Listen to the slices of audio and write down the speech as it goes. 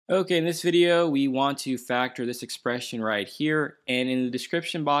Okay, in this video we want to factor this expression right here, and in the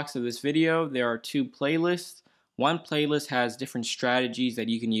description box of this video there are two playlists. One playlist has different strategies that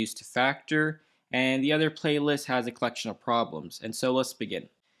you can use to factor, and the other playlist has a collection of problems. And so let's begin.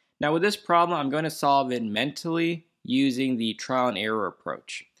 Now with this problem I'm going to solve it mentally using the trial and error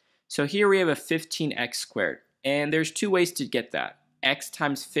approach. So here we have a 15x squared, and there's two ways to get that: x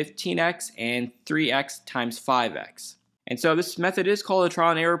times 15x and 3x times 5x. And so this method is called a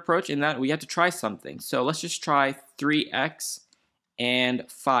trial and error approach in that we have to try something. So let's just try 3x and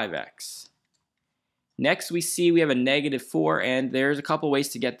 5x. Next we see we have a negative 4, and there's a couple ways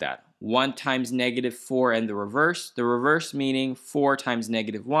to get that. 1 times negative 4 and the reverse meaning 4 times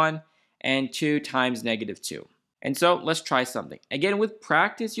negative 1, and 2 times negative 2. And so let's try something. Again, with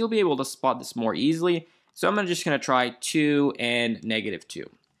practice you'll be able to spot this more easily. So I'm just going to try 2 and negative 2.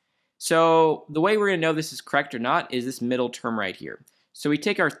 So the way we're going to know this is correct or not is this middle term right here. So we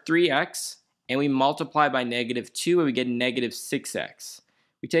take our 3x and we multiply by negative 2 and we get negative 6x.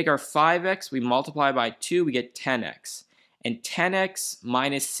 We take our 5x, we multiply by 2, we get 10x. And 10x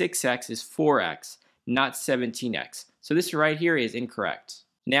minus 6x is 4x, not 17x. So this right here is incorrect.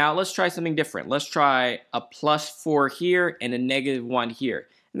 Now let's try something different. Let's try a plus 4 here and a negative 1 here.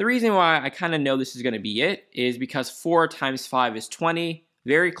 And the reason why I kind of know this is going to be it is because 4 times 5 is 20.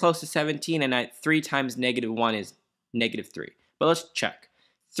 Very close to 17, and 3 times negative 1 is negative 3. But let's check.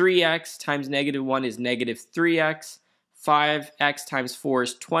 3x times negative 1 is negative 3x. 5x times 4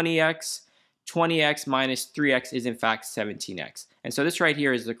 is 20x. 20x minus 3x is in fact 17x. And so this right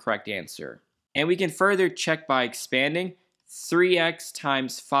here is the correct answer. And we can further check by expanding. 3x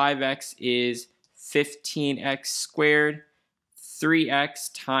times 5x is 15x squared.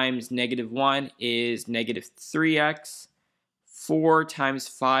 3x times negative 1 is negative 3x. 4 times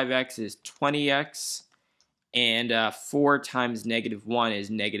 5x is 20x, and 4 times negative 1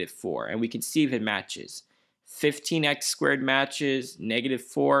 is negative 4. And we can see if it matches. 15x squared matches, negative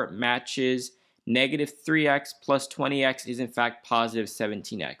 4 matches, negative 3x plus 20x is in fact positive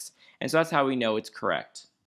 17x. And so that's how we know it's correct.